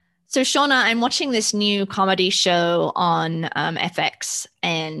So, Shauna, I'm watching this new comedy show on FX,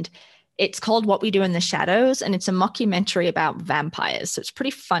 and it's called What We Do in the Shadows, and it's a mockumentary about vampires. So it's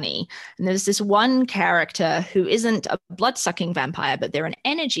pretty funny. And there's this one character who isn't a blood-sucking vampire, but they're an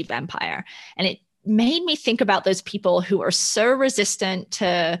energy vampire. And it made me think about those people who are so resistant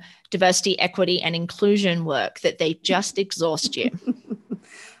to diversity, equity, and inclusion work that they just exhaust you.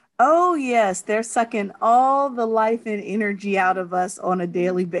 Oh, yes, they're sucking all the life and energy out of us on a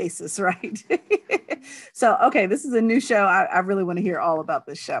daily basis, right? So, okay, this is a new show. I really want to hear all about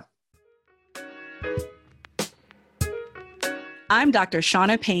this show. I'm Dr.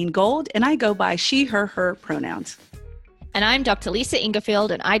 Shauna Payne Gold, and I go by she, her pronouns. And I'm Dr. Lisa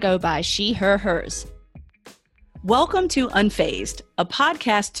Ingerfield, and I go by she, hers. Welcome to Unfazed, a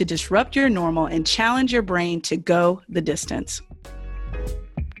podcast to disrupt your normal and challenge your brain to go the distance.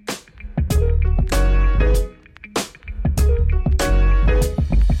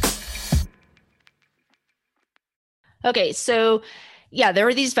 Okay, so yeah, there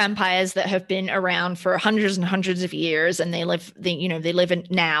are these vampires that have been around for hundreds and hundreds of years, and they live in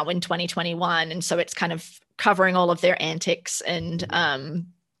now in 2021, and so it's kind of covering all of their antics. And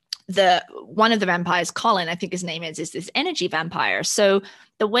the one of the vampires, Colin, I think his name is this energy vampire. So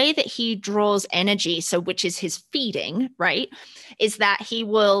the way that he draws energy, so which is his feeding, right, is that he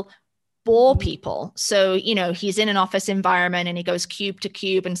will bore people. So, he's in an office environment and he goes cube to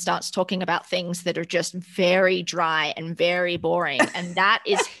cube and starts talking about things that are just very dry and very boring. And that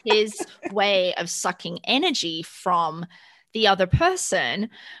is his way of sucking energy from the other person.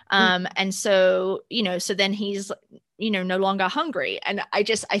 And so, so then he's, no longer hungry. And I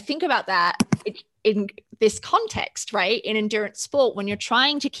think about that in this context, right? In endurance sport, when you're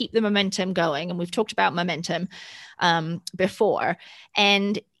trying to keep the momentum going, and we've talked about momentum before,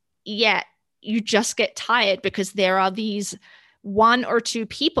 and yet you just get tired because there are these one or two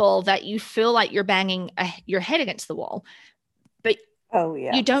people that you feel like you're banging your head against the wall, but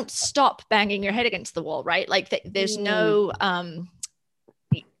you don't stop banging your head against the wall, right? Like there's no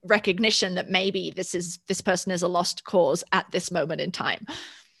recognition that maybe this person is a lost cause at this moment in time.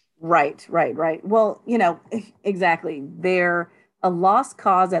 Right. Well, exactly. They're a lost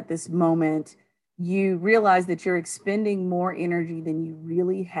cause at this moment. You realize that you're expending more energy than you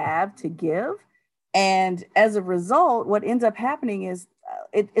really have to give. And as a result, what ends up happening is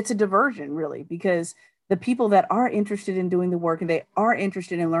it's a diversion, really, because the people that are interested in doing the work and they are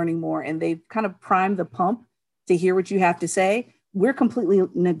interested in learning more and they've kind of primed the pump to hear what you have to say, we're completely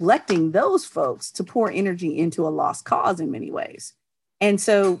neglecting those folks to pour energy into a lost cause in many ways. And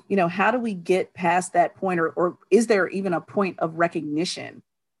so, how do we get past that point, or is there even a point of recognition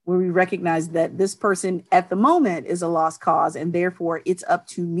where we recognize that this person at the moment is a lost cause, and therefore it's up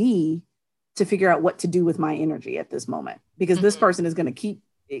to me to figure out what to do with my energy at this moment, because this person is going to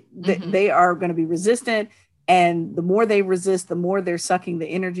they are going to be resistant. And the more they resist, the more they're sucking the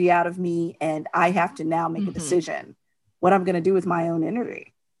energy out of me. And I have to now make a decision what I'm going to do with my own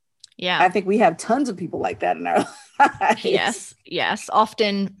energy. Yeah. I think we have tons of people like that in our lives. Yes.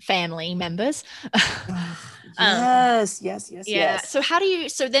 Often family members. Yes. Yeah. So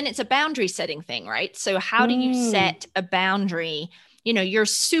so then it's a boundary setting thing, right? So how do you set a boundary? You're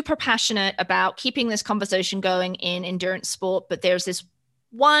super passionate about keeping this conversation going in endurance sport, but there's this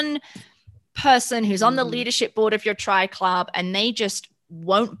one person who's on the leadership board of your tri club and they just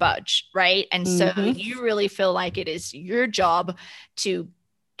won't budge, right? And so you really feel like it is your job to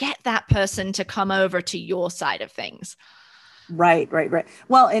get that person to come over to your side of things. Right.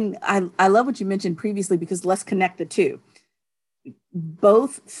 Well, and I love what you mentioned previously, because let's connect the two.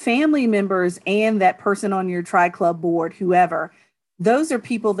 Both family members and that person on your tri club board, whoever, those are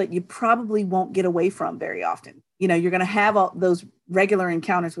people that you probably won't get away from very often. You're going to have all those regular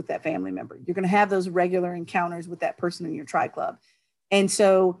encounters with that family member. You're going to have those regular encounters with that person in your tri club. And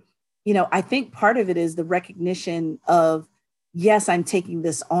so, I think part of it is the recognition of, yes, I'm taking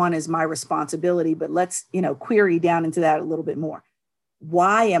this on as my responsibility, but let's, query down into that a little bit more.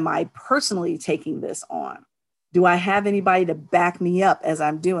 Why am I personally taking this on? Do I have anybody to back me up as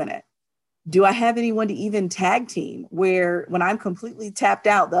I'm doing it? Do I have anyone to even tag team where when I'm completely tapped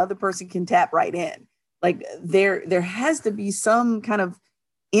out, the other person can tap right in? Like there has to be some kind of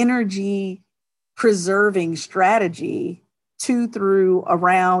energy preserving strategy to, through,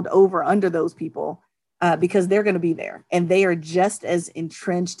 around, over, under those people. Because they're going to be there and they are just as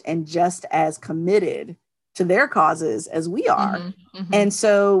entrenched and just as committed to their causes as we are. And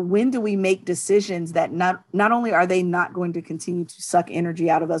so when do we make decisions that not only are they not going to continue to suck energy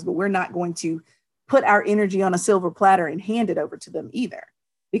out of us, but we're not going to put our energy on a silver platter and hand it over to them either.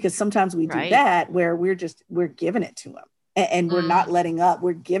 Because sometimes we do that where we're giving it to them. and we're not letting up.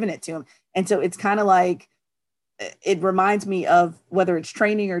 We're giving it to them. And so it's kind of like, it reminds me of whether it's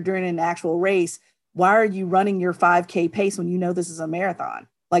training or during an actual race. Why are you running your 5K pace when you know this is a marathon?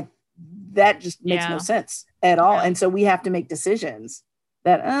 Like, that just makes no sense at all. And so we have to make decisions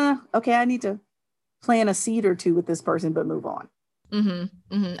that, okay, I need to plant a seed or two with this person, but move on.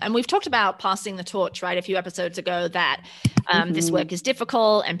 And we've talked about passing the torch, right, a few episodes ago, that this work is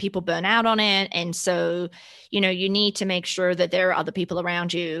difficult and people burn out on it. And so, you need to make sure that there are other people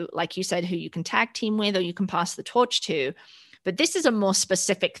around you, like you said, who you can tag team with or you can pass the torch to. But this is a more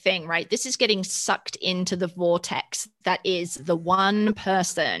specific thing, right? This is getting sucked into the vortex that is the one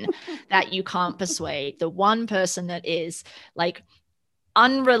person that you can't persuade, the one person that is like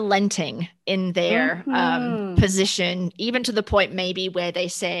unrelenting in their position, even to the point maybe where they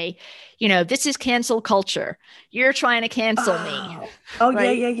say, this is cancel culture. You're trying to cancel me. Oh,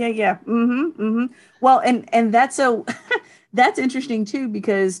 right? Yeah. Well, and that's so that's interesting too,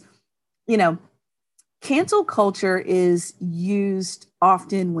 because, cancel culture is used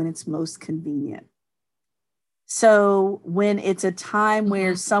often when it's most convenient. So when it's a time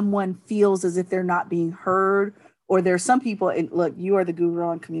where someone feels as if they're not being heard, or there's some people, and look, you are the guru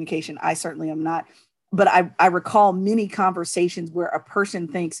on communication. I certainly am not. But I recall many conversations where a person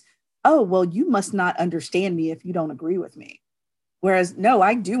thinks, oh, well, you must not understand me if you don't agree with me. Whereas, no,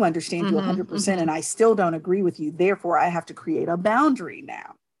 I do understand you 100%, and I still don't agree with you. Therefore, I have to create a boundary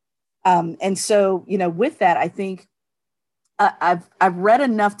now. And so, with that, I think I've read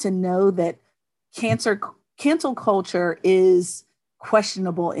enough to know that cancel culture is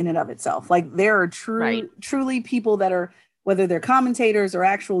questionable in and of itself. Like, there are truly people that are, whether they're commentators or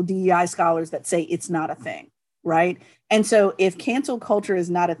actual DEI scholars, that say it's not a thing, right? And so if cancel culture is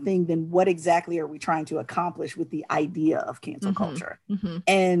not a thing, then what exactly are we trying to accomplish with the idea of cancel culture?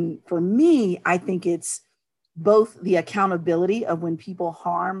 And for me, I think it's both the accountability of when people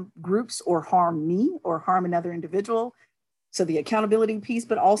harm groups or harm me or harm another individual. So the accountability piece,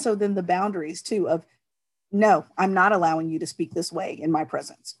 but also then the boundaries too of, no, I'm not allowing you to speak this way in my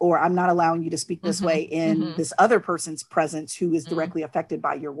presence, or I'm not allowing you to speak this way in this other person's presence who is directly affected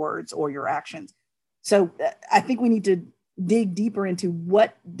by your words or your actions. So I think we need to dig deeper into,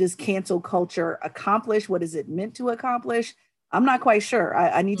 what does cancel culture accomplish? What is it meant to accomplish? I'm not quite sure.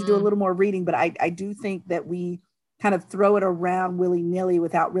 I need to do a little more reading, but I do think that we kind of throw it around willy-nilly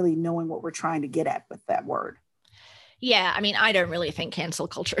without really knowing what we're trying to get at with that word. Yeah, I mean, I don't really think cancel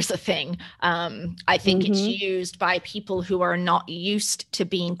culture is a thing. I think it's used by people who are not used to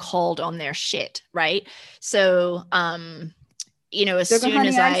being called on their shit, right? So, as Sugar, soon honey,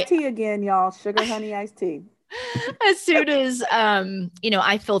 as iced tea again, y'all. Sugar, honey, iced tea. As soon as,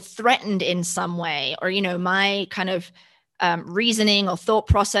 I feel threatened in some way, or, my kind of reasoning or thought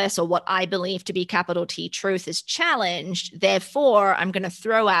process or what I believe to be capital T truth is challenged, therefore, I'm going to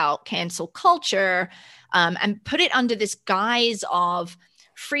throw out cancel culture and put it under this guise of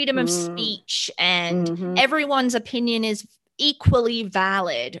freedom of speech and everyone's opinion is equally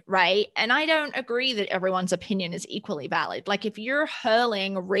valid, right? And I don't agree that everyone's opinion is equally valid. Like, if you're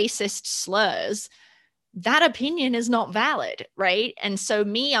hurling racist slurs, that opinion is not valid, right? And so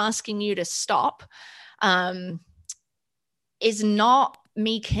me asking you to stop is not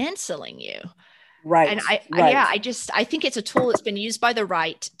me canceling you. Right. And I think it's a tool that's been used by the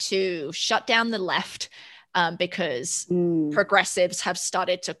right to shut down the left, because progressives have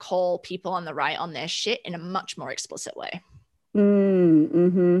started to call people on the right on their shit in a much more explicit way.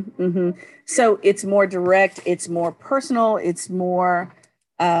 So it's more direct, it's more personal, it's more,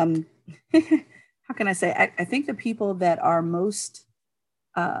 how can I say, I think the people that are most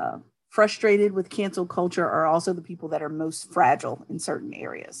frustrated with cancel culture are also the people that are most fragile in certain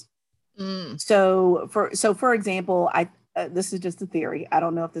areas. So for example, this is just a theory. I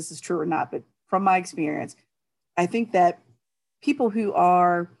don't know if this is true or not, but from my experience, I think that people who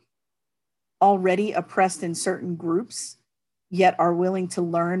are already oppressed in certain groups, yet are willing to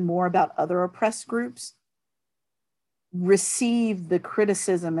learn more about other oppressed groups, receive the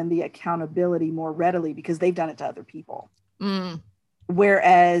criticism and the accountability more readily because they've done it to other people.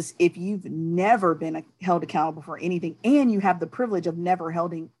 Whereas if you've never been held accountable for anything, and you have the privilege of never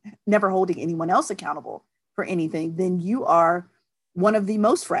holding anyone else accountable for anything, then you are one of the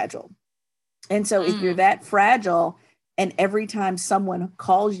most fragile. And so if you're that fragile, and every time someone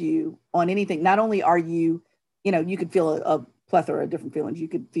calls you on anything, not only are you, you could feel a plethora of different feelings. You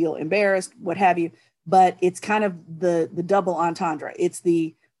could feel embarrassed, what have you, but it's kind of the double entendre. It's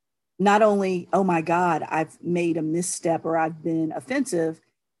the, not only, oh my God, I've made a misstep or I've been offensive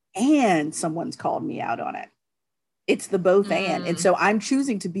and someone's called me out on it. It's the both and so I'm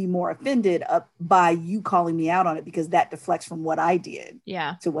choosing to be more offended by you calling me out on it, because that deflects from what I did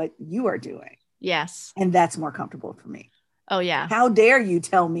to what you are doing. Yes. And that's more comfortable for me. Oh yeah. How dare you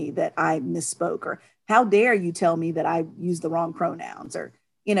tell me that I misspoke, or how dare you tell me that I used the wrong pronouns, or,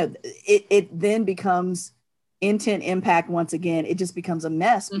 it then becomes intent impact. Once again, it just becomes a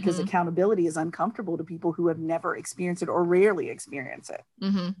mess, because accountability is uncomfortable to people who have never experienced it or rarely experience it.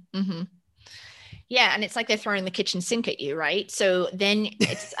 Yeah. And it's like they're throwing the kitchen sink at you, right? So then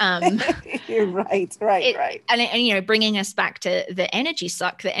it's, You're right. And, bringing us back to the energy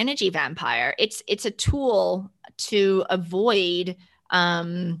suck, the energy vampire, it's a tool to avoid,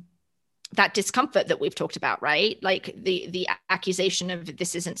 that discomfort that we've talked about, right? Like the accusation of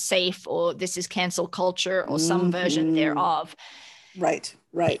this isn't safe, or this is cancel culture, or some version thereof. Right.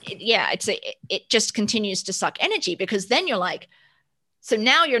 It just continues to suck energy, because then you're like, so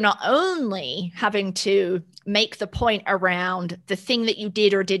now you're not only having to make the point around the thing that you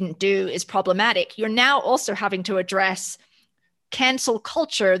did or didn't do is problematic, you're now also having to address cancel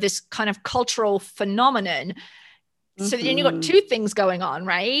culture, this kind of cultural phenomenon. So then you've got two things going on,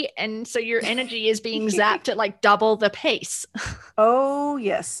 right? And so your energy is being zapped at like double the pace. Oh,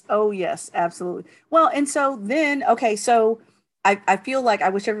 yes, absolutely. Well, and so then, okay, so I feel like I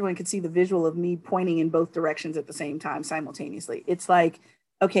wish everyone could see the visual of me pointing in both directions at the same time, simultaneously. It's like,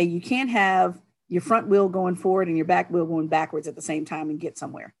 okay, you can't have your front wheel going forward and your back wheel going backwards at the same time and get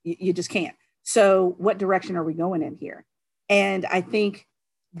somewhere. You just can't. So what direction are we going in here? And I think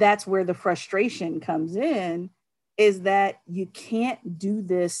that's where the frustration comes in, is that you can't do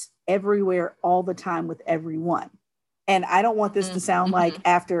this everywhere all the time with everyone. And I don't want this to sound like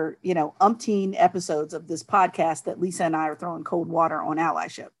after, umpteen episodes of this podcast that Lisa and I are throwing cold water on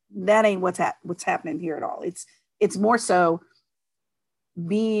allyship. That ain't what's happening here at all. It's more so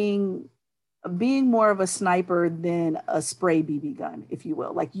being more of a sniper than a spray BB gun, if you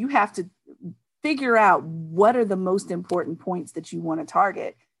will. Like, you have to figure out what are the most important points that you want to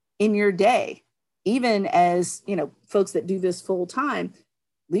target in your day. Even as, folks that do this full time,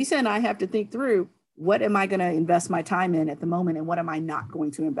 Lisa and I have to think through, what am I going to invest my time in at the moment? And what am I not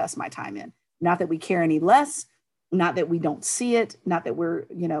going to invest my time in? Not that we care any less, not that we don't see it, not that we're,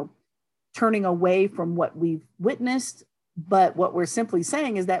 turning away from what we've witnessed, but what we're simply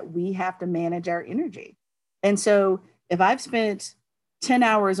saying is that we have to manage our energy. And so if I've spent 10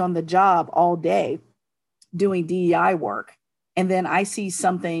 hours on the job all day doing DEI work, and then I see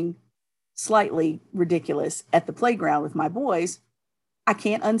something slightly ridiculous at the playground with my boys, I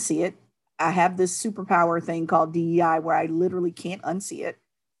can't unsee it. I have this superpower thing called DEI where I literally can't unsee it,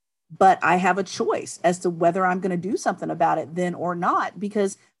 but I have a choice as to whether I'm going to do something about it then or not,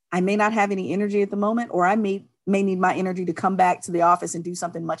 because I may not have any energy at the moment, or I may need my energy to come back to the office and do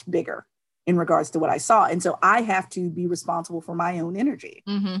something much bigger in regards to what I saw. And so I have to be responsible for my own energy.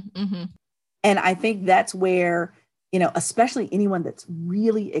 And I think that's where, especially anyone that's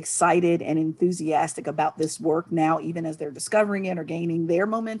really excited and enthusiastic about this work now, even as they're discovering it or gaining their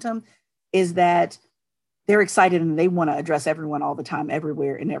momentum, is that they're excited and they want to address everyone all the time,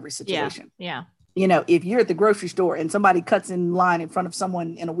 everywhere, in every situation. Yeah. If you're at the grocery store and somebody cuts in line in front of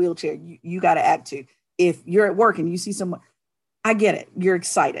someone in a wheelchair, you got to act too. If you're at work and you see someone, I get it. You're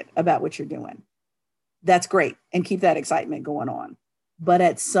excited about what you're doing. That's great. And keep that excitement going on. But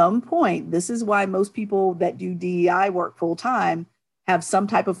at some point, this is why most people that do DEI work full time have some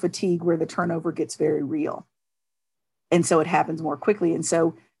type of fatigue where the turnover gets very real. And so it happens more quickly. And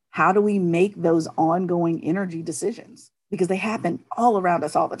so how do we make those ongoing energy decisions? Because they happen all around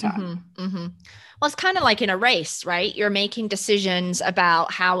us all the time. Well, it's kind of like in a race, right? You're making decisions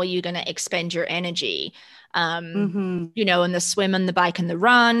about how are you going to expend your energy, in the swim and the bike and the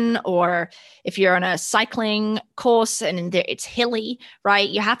run, or if you're on a cycling course and it's hilly, right?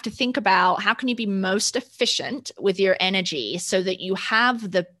 You have to think about how can you be most efficient with your energy so that you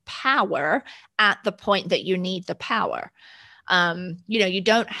have the power at the point that you need the power. You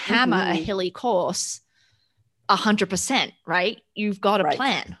don't hammer a hilly course 100%, right? You've got a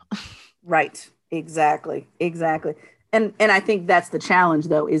plan. Right. Exactly. And I think that's the challenge,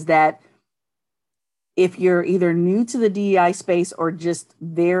 though, is that if you're either new to the DEI space or just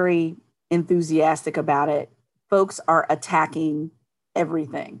very enthusiastic about it, folks are attacking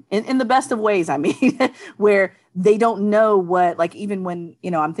everything in the best of ways. I mean, where they don't know what, like, even when,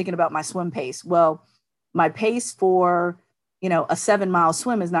 I'm thinking about my swim pace. Well, my pace for, a 7-mile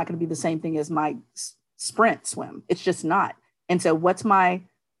swim is not going to be the same thing as my sprint swim. It's just not. And so what's my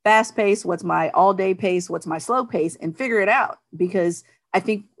fast pace? What's my all day pace? What's my slow pace? And figure it out, because I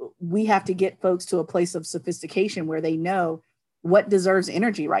think we have to get folks to a place of sophistication where they know what deserves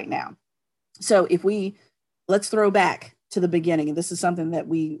energy right now. So if we, let's throw back to the beginning. And this is something that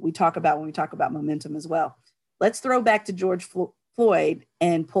we talk about when we talk about momentum as well. Let's throw back to George Floyd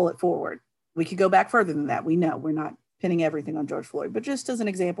and pull it forward. We could go back further than that. We know we're not pinning everything on George Floyd, but just as an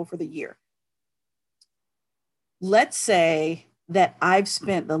example for the year. Let's say that I've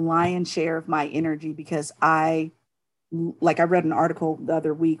spent the lion's share of my energy because I read an article the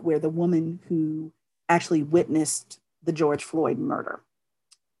other week where the woman who actually witnessed the George Floyd murder,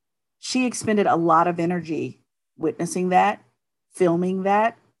 she expended a lot of energy witnessing that, filming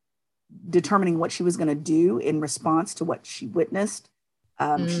that, determining what she was going to do in response to what she witnessed.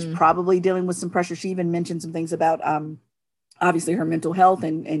 She's probably dealing with some pressure. She even mentioned some things about obviously her mental health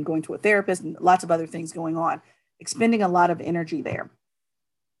and going to a therapist and lots of other things going on, expending a lot of energy there.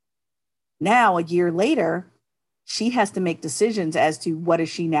 Now, a year later, she has to make decisions as to what is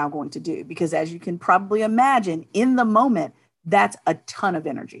she now going to do? Because as you can probably imagine, in the moment, that's a ton of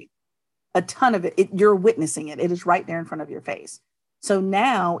energy, a ton of it. You're witnessing it. It is right there in front of your face. So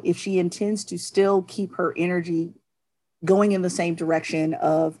now if she intends to still keep her energy going in the same direction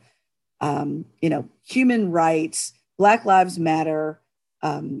of, human rights, Black Lives Matter,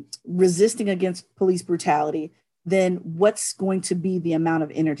 resisting against police brutality, then what's going to be the amount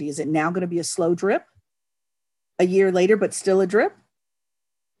of energy? Is it now going to be a slow drip a year later, but still a drip?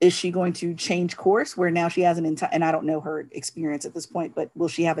 Is she going to change course where now she has and I don't know her experience at this point, but will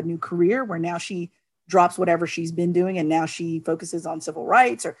she have a new career where now she drops whatever she's been doing and now she focuses on civil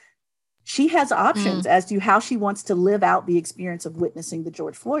rights? Or she has options as to how she wants to live out the experience of witnessing the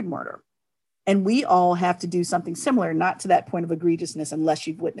George Floyd murder. And we all have to do something similar, not to that point of egregiousness unless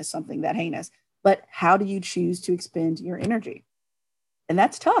you've witnessed something that heinous, but how do you choose to expend your energy? And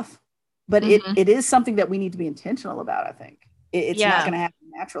that's tough, but it is something that we need to be intentional about. I think it's not going to happen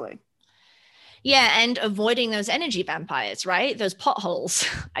naturally. Yeah. And avoiding those energy vampires, right? Those potholes,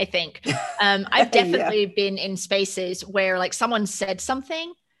 I think. I've definitely been in spaces where like someone said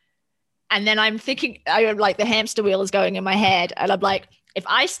something and then I'm thinking, the hamster wheel is going in my head. And I'm like, if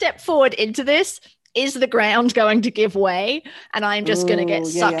I step forward into this, is the ground going to give way? And I'm just going to get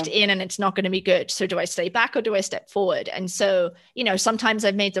sucked in and it's not going to be good. So do I stay back or do I step forward? And so, sometimes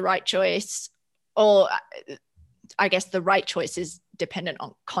I've made the right choice, or I guess the right choice is dependent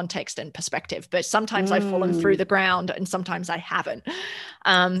on context and perspective, but sometimes I've fallen through the ground and sometimes I haven't,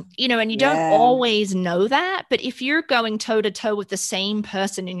 and you don't always know that. But if you're going toe to toe with the same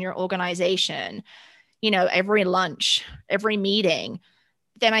person in your organization, every lunch, every meeting,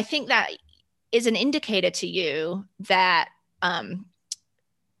 then I think that is an indicator to you that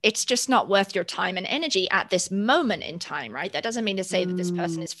it's just not worth your time and energy at this moment in time, right? That doesn't mean to say that this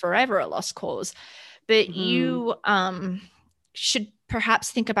person is forever a lost cause, but you should perhaps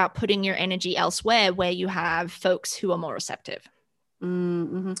think about putting your energy elsewhere where you have folks who are more receptive.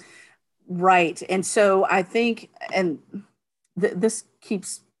 Right. And so I think, and this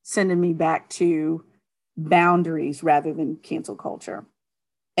keeps sending me back to boundaries rather than cancel culture.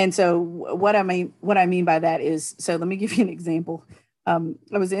 And so what I mean by that is, so let me give you an example. I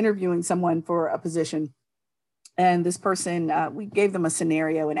was interviewing someone for a position, and this person, we gave them a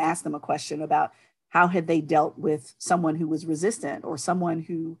scenario and asked them a question about how had they dealt with someone who was resistant or someone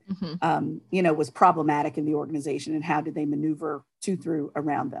who, was problematic in the organization, and how did they maneuver through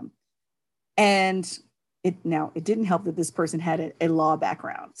around them? And it didn't help that this person had a law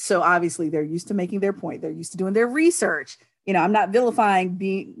background. So obviously they're used to making their point. They're used to doing their research. I'm not vilifying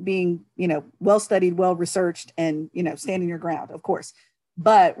being well-studied, well-researched and, standing your ground, of course.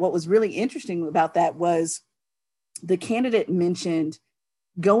 But what was really interesting about that was the candidate mentioned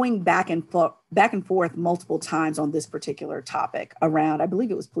going back and forth multiple times on this particular topic around, I believe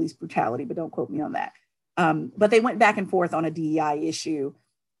it was police brutality, but don't quote me on that. But they went back and forth on a DEI issue.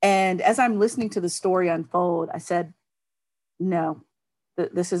 And as I'm listening to the story unfold, I said, no,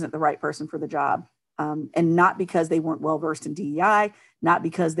 this isn't the right person for the job. And not because they weren't well-versed in DEI, not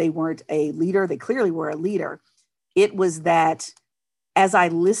because they weren't a leader. They clearly were a leader. It was that as I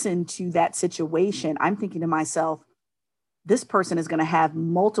listened to that situation, I'm thinking to myself, this person is going to have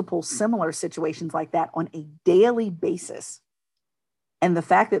multiple similar situations like that on a daily basis. And the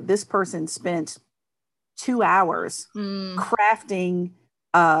fact that this person spent 2 hours crafting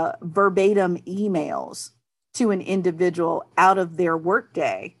verbatim emails to an individual out of their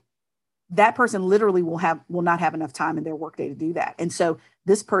workday, that person literally will not have enough time in their workday to do that. And so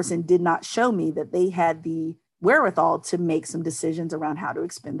this person did not show me that they had the wherewithal to make some decisions around how to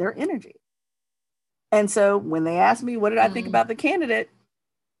expend their energy. And so when they asked me, what did I think about the candidate?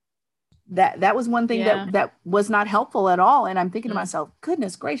 That was one thing that was not helpful at all. And I'm thinking to myself,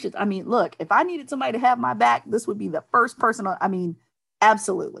 goodness gracious. I mean, look, if I needed somebody to have my back, this would be the first person.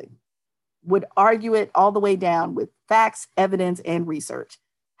 Absolutely. would argue it all the way down with facts, evidence, and research.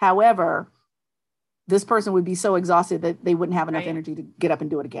 However, this person would be so exhausted that they wouldn't have enough energy to get up and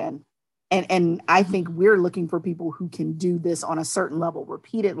do it again. And I think we're looking for people who can do this on a certain level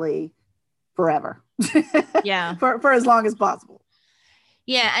repeatedly forever. Yeah. for as long as possible.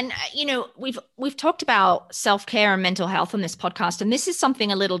 Yeah. And, we've talked about self-care and mental health on this podcast, and this is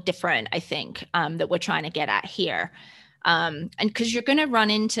something a little different, I think, that we're trying to get at here. And because you're going to run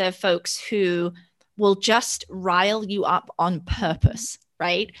into folks who will just rile you up on purpose,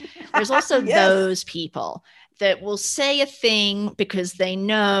 right? There's also Yes. those people that will say a thing because they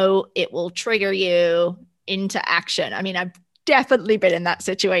know it will trigger you into action. I mean, I've definitely been in that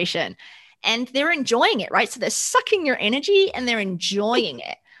situation. And they're enjoying it, right? So they're sucking your energy and they're enjoying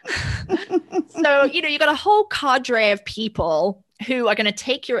it. So, you got a whole cadre of people who are going to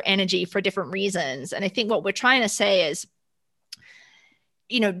take your energy for different reasons. And I think what we're trying to say is,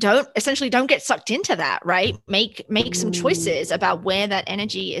 don't get sucked into that, right? Make some choices about where that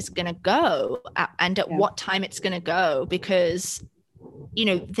energy is going to go and at what time it's going to go, because,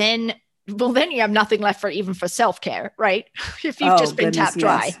 then you have nothing left for self-care, right? If you've just been tapped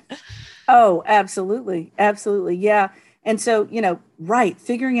dry. Yes. Oh, absolutely. Absolutely. Yeah. And so,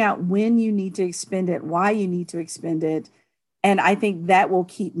 figuring out when you need to expend it, why you need to expend it. And I think that will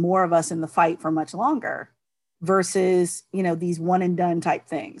keep more of us in the fight for much longer versus, these one and done type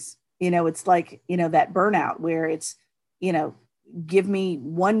things. It's like, that burnout where it's, give me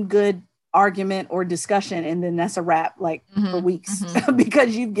one good argument or discussion and then that's a wrap, like for weeks,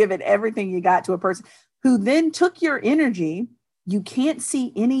 because you've given everything you got to a person who then took your energy. You can't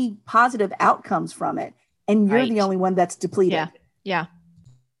see any positive outcomes from it. And you're the only one that's depleted. Yeah.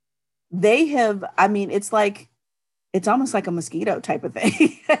 They have, it's almost like a mosquito type of thing.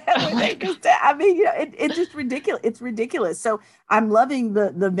 It's just ridiculous. It's ridiculous. So I'm loving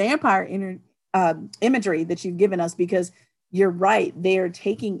the vampire imagery that you've given us, because you're right. They are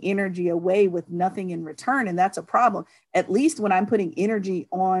taking energy away with nothing in return. And that's a problem. At least when I'm putting energy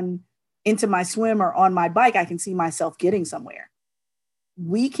into my swim or on my bike, I can see myself getting somewhere.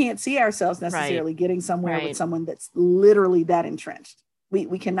 We can't see ourselves necessarily getting somewhere with someone that's literally that entrenched.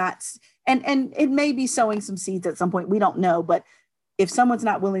 We cannot, and it may be sowing some seeds at some point. We don't know, but if someone's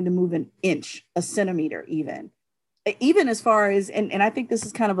not willing to move an inch, a centimeter, even as far as, and I think this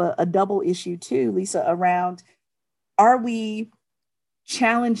is kind of a double issue too, Lisa, around, are we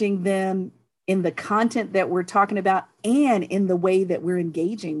challenging them in the content that we're talking about and in the way that we're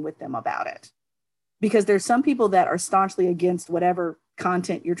engaging with them about it? Because there's some people that are staunchly against whatever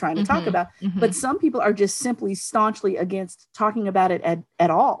content you're trying to talk about, but some people are just simply staunchly against talking about it at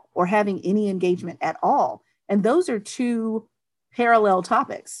all or having any engagement at all. And those are two parallel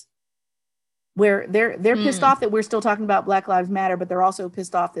topics where they're pissed off that we're still talking about Black Lives Matter, but they're also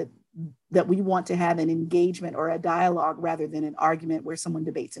pissed off that we want to have an engagement or a dialogue rather than an argument where someone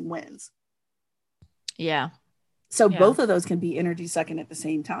debates and wins. Yeah. So both of those can be energy sucking at the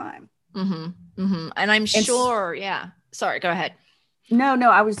same time. And I'm sure, sorry, go ahead. No,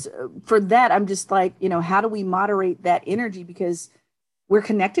 I was, for that, I'm just like, how do we moderate that energy? Because we're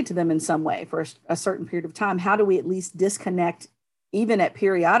connected to them in some way for a certain period of time. How do we at least disconnect even at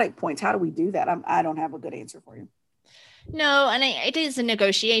periodic points? How do we do that? I don't have a good answer for you. No, and it is a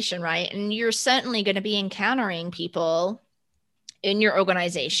negotiation, right? And you're certainly going to be encountering people in your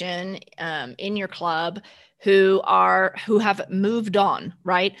organization, in your club, who have moved on,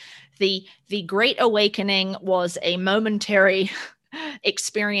 right? The Great Awakening was a momentary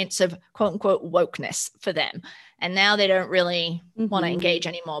experience of quote unquote wokeness for them. And now they don't really want to engage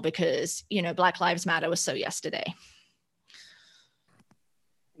anymore because, Black Lives Matter was so yesterday.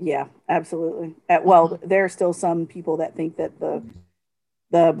 Yeah, absolutely. Well, there are still some people that think that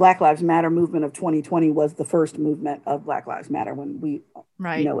the Black Lives Matter movement of 2020 was the first movement of Black Lives Matter when we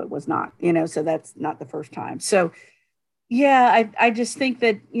know it was not, so that's not the first time. So yeah, I just think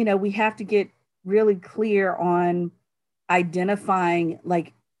that, we have to get really clear on identifying,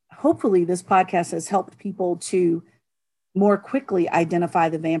 like, hopefully this podcast has helped people to more quickly identify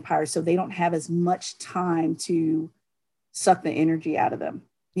the vampires so they don't have as much time to suck the energy out of them,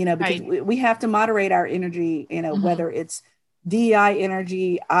 because we have to moderate our energy, whether it's DEI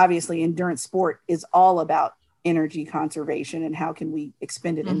energy. Obviously endurance sport is all about energy conservation and how can we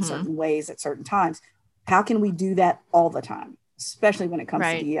expend it in certain ways at certain times. How can we do that all the time, especially when it comes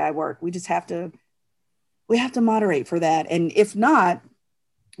to DEI work? We just have to moderate for that. And if not,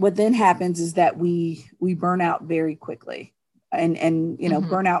 what then happens is that we burn out very quickly and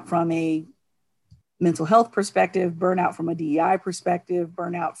burn out from a mental health perspective, burn out from a DEI perspective,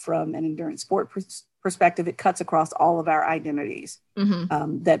 burn out from an endurance sport perspective, it cuts across all of our identities.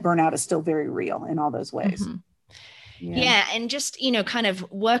 That burnout is still very real in all those ways. Yeah. And just, kind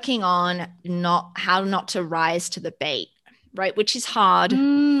of working on how not to rise to the bait, right? Which is hard.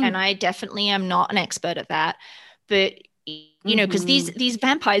 And I definitely am not an expert at that. But, because these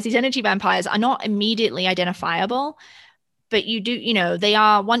vampires, these energy vampires are not immediately identifiable, but you do, they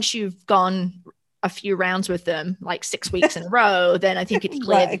are, once you've gone a few rounds with them, like 6 weeks in a row, then I think it's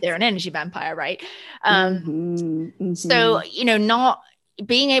clear that they're an energy vampire, right? So, not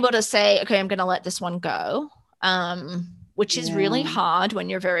being able to say, okay, I'm going to let this one go, which is really hard when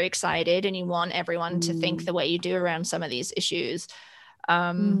you're very excited and you want everyone to think the way you do around some of these issues.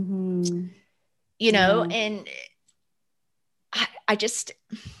 And I just,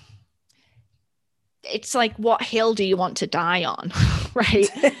 it's like, what hill do you want to die on? Right.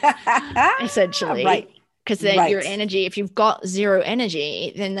 Essentially. Right. Because then your energy, if you've got zero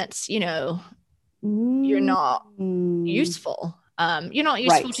energy, then that's, you're not useful. You're not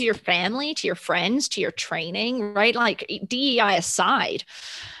useful to your family, to your friends, to your training, right? Like DEI aside,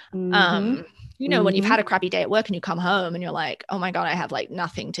 when you've had a crappy day at work and you come home and you're like, oh my God, I have like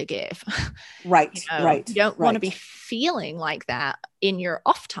nothing to give. Right. You don't want to be feeling like that in your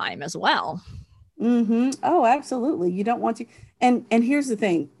off time as well. Oh, absolutely. You don't want to. And here's the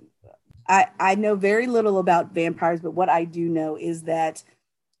thing. I know very little about vampires, but what I do know is that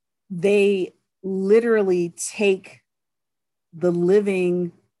they literally take the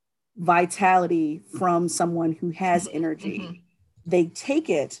living vitality from someone who has energy. They take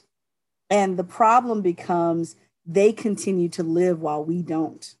it, and the problem becomes they continue to live while we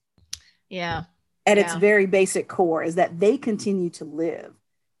don't. Yeah. At its very basic core is that they continue to live.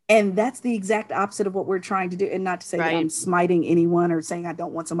 And that's the exact opposite of what we're trying to do. And not to say that I'm smiting anyone or saying I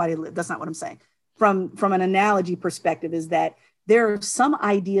don't want somebody to live. That's not what I'm saying. From an analogy perspective is that there are some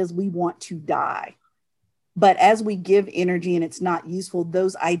ideas we want to die. But as we give energy and it's not useful,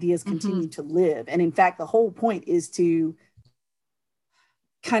 those ideas continue to live. And in fact, the whole point is to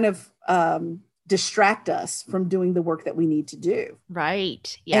kind of distract us from doing the work that we need to do.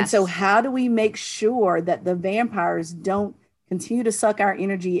 Right. Yes. And so how do we make sure that the vampires don't continue to suck our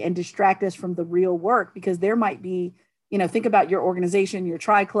energy and distract us from the real work? Because there might be, think about your organization, your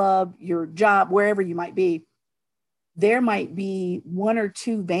tri club, your job, wherever you might be. There might be 1 or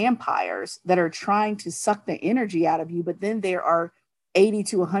 2 vampires that are trying to suck the energy out of you, but then there are 80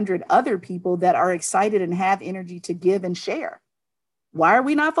 to 100 other people that are excited and have energy to give and share. Why are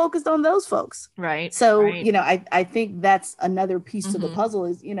we not focused on those folks? Right. So, I think that's another piece to the puzzle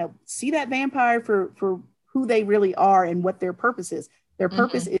is, see that vampire for who they really are and what their purpose is. Their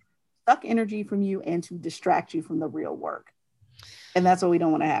purpose is to suck energy from you and to distract you from the real work. And that's what we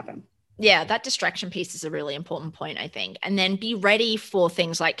don't want to happen. Yeah, that distraction piece is a really important point, I think. And then be ready for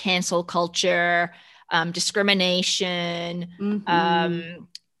things like cancel culture, discrimination,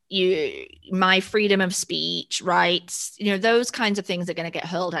 my freedom of speech rights, those kinds of things are going to get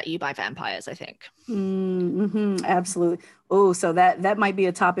hurled at you by vampires, I think. Absolutely. Oh, so that might be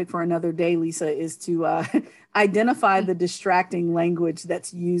a topic for another day, Lisa, is to identify the distracting language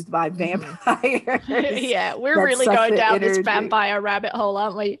that's used by vampires. Yeah, we're really going down this vampire rabbit hole,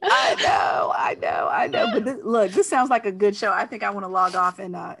 aren't we? I know. But this sounds like a good show. I think I want to log off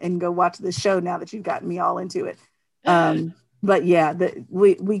and go watch this show now that you've gotten me all into it. But yeah,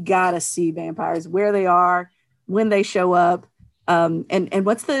 we gotta see vampires where they are, when they show up. And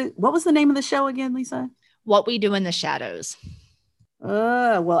what was the name of the show again, Lisa? What We Do in the Shadows.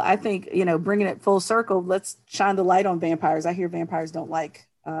 Well, I think, bringing it full circle, let's shine the light on vampires. I hear vampires don't like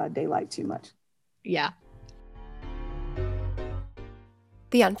daylight too much. Yeah.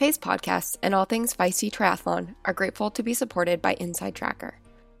 The Unfazed podcast and all things Feisty Triathlon are grateful to be supported by Inside Tracker.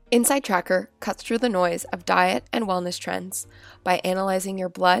 Inside Tracker cuts through the noise of diet and wellness trends by analyzing your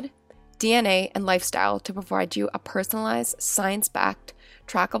blood, DNA, and lifestyle to provide you a personalized, science-backed,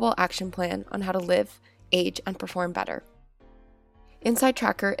 trackable action plan on how to live, age, and perform better. Inside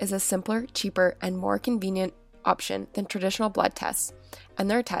Tracker is a simpler, cheaper, and more convenient option than traditional blood tests,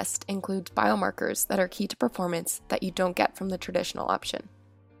 and their test includes biomarkers that are key to performance that you don't get from the traditional option.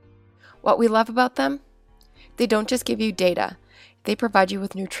 What we love about them? They don't just give you data, they provide you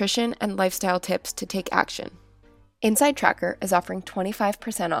with nutrition and lifestyle tips to take action. Inside Tracker is offering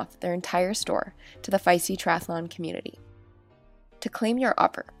 25% off their entire store to the Feisty Triathlon community. To claim your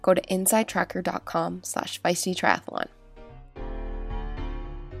offer, go to insidetracker.com/feistytriathlon.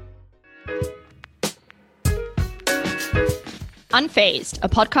 Unfazed, a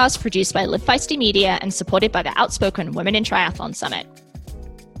podcast produced by Live Feisty Media and supported by the Outspoken Women in Triathlon Summit.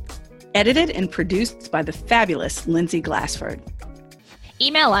 Edited and produced by the fabulous Lindsay Glassford.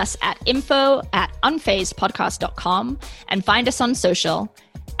 Email us at info@unfazedpodcast.com and find us on social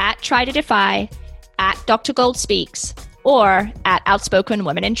at Try to Defy, at Dr. Gold Speaks, or at Outspoken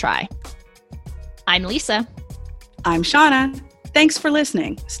Women in Try. I'm Lisa. I'm Shauna. Thanks for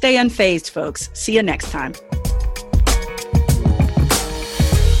listening. Stay unfazed, folks. See you next time.